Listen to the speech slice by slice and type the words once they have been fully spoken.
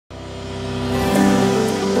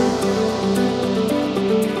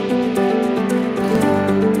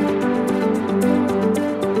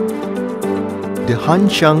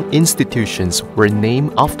Chiang institutions were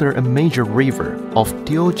named after a major river of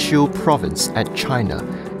Teochew province at China,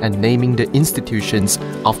 and naming the institutions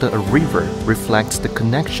after a river reflects the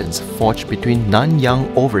connections forged between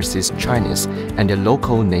Nanyang overseas Chinese and their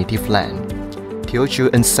local native land. Teochew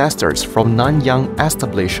ancestors from Nanyang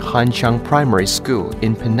established Chiang Primary School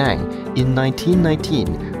in Penang in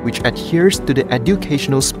 1919, which adheres to the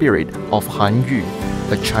educational spirit of Han Yu,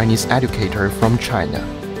 a Chinese educator from China.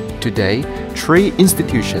 Today, 3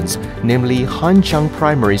 institutions, namely Chiang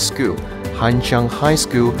Primary School, Chiang High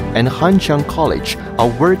School, and Chiang College, are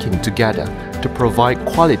working together to provide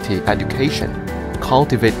quality education,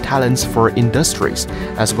 cultivate talents for industries,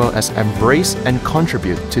 as well as embrace and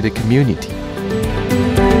contribute to the community.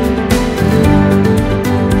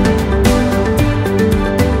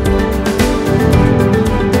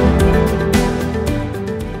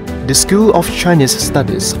 The School of Chinese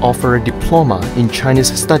Studies offers a diploma in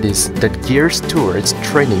Chinese studies that gears towards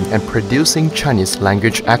training and producing Chinese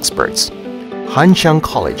language experts. Chiang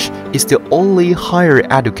College is the only higher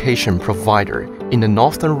education provider in the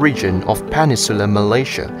northern region of Peninsular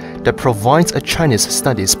Malaysia that provides a Chinese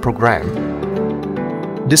studies program.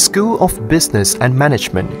 The School of Business and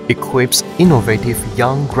Management equips innovative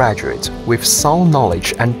young graduates with sound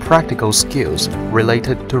knowledge and practical skills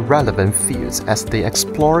related to relevant fields as they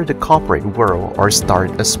explore the corporate world or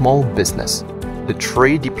start a small business. The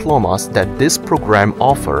 3 diplomas that this program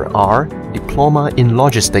offers are Diploma in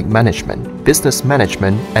Logistic Management, Business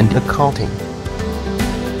Management, and Accounting.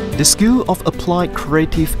 The School of Applied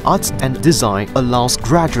Creative Arts and Design allows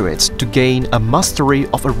graduates to gain a mastery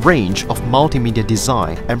of a range of multimedia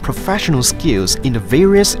design and professional skills in the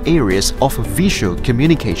various areas of visual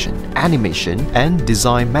communication, animation, and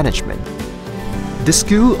design management. The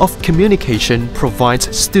School of Communication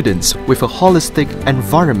provides students with a holistic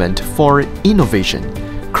environment for innovation,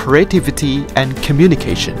 creativity, and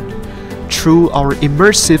communication. Through our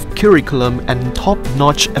immersive curriculum and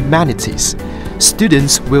top-notch amenities,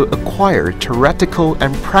 students will acquire theoretical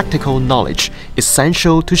and practical knowledge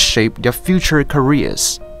essential to shape their future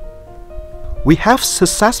careers. We have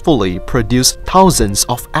successfully produced thousands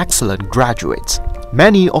of excellent graduates.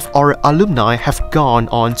 Many of our alumni have gone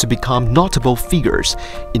on to become notable figures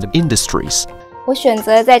in the industries. 我选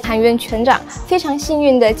择在韩院成长，非常幸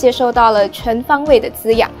运地接受到了全方位的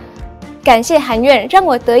滋养。感谢韩院，让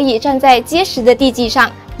我得以站在结实的地基上，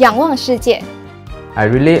仰望世界。 I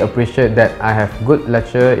really appreciate that I have good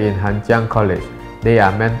lecturers in Chiang College. They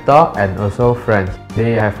are mentor and also friends.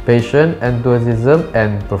 They have passion, enthusiasm,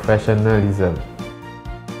 and professionalism.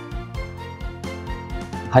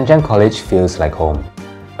 Chiang College feels like home.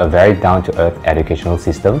 A very down-to-earth educational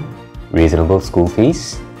system, reasonable school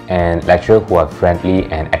fees, and lecturers who are friendly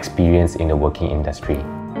and experienced in the working industry.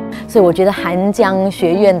 所以我觉得韩江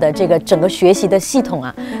学院的这个整个学习的系统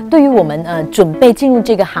啊，对于我们准备进入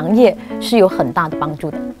这个行业是有很大的帮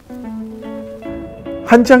助的。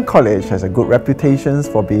Chiang College has a good reputation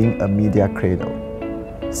for being a media cradle,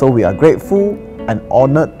 so we are grateful and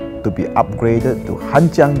honored to be upgraded to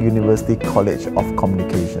Chiang University College of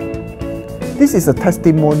Communication. This is a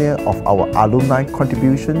testimonial of our alumni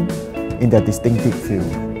contribution in their distinctive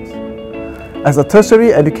fields. As a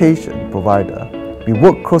tertiary education provider, we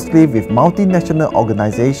work closely with multinational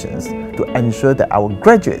organizations to ensure that our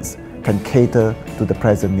graduates can cater to the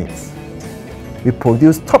present needs. We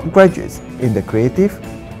produce top graduates in the creative,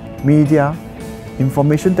 media,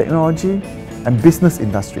 information technology, and business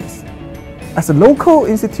industries. As a local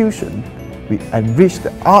institution, we enrich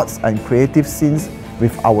the arts and creative scenes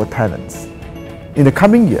with our talents. In the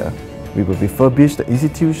coming year, we will refurbish the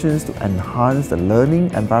institutions to enhance the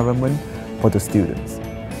learning environment for the students.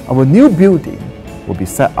 Our new building will be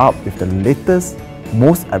set up with the latest,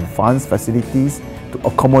 most advanced facilities to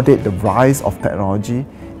accommodate the rise of technology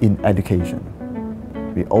in education.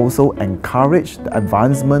 We also encourage the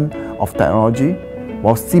advancement of technology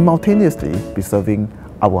while simultaneously preserving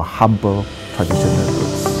our humble traditional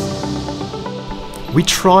roots. We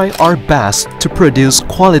try our best to produce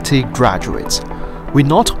quality graduates. We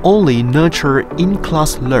not only nurture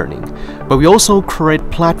in-class learning, but we also create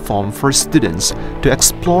platforms for students to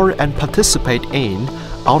explore and participate in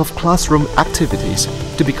out-of-classroom activities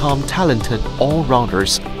to become talented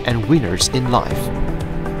all-rounders and winners in life.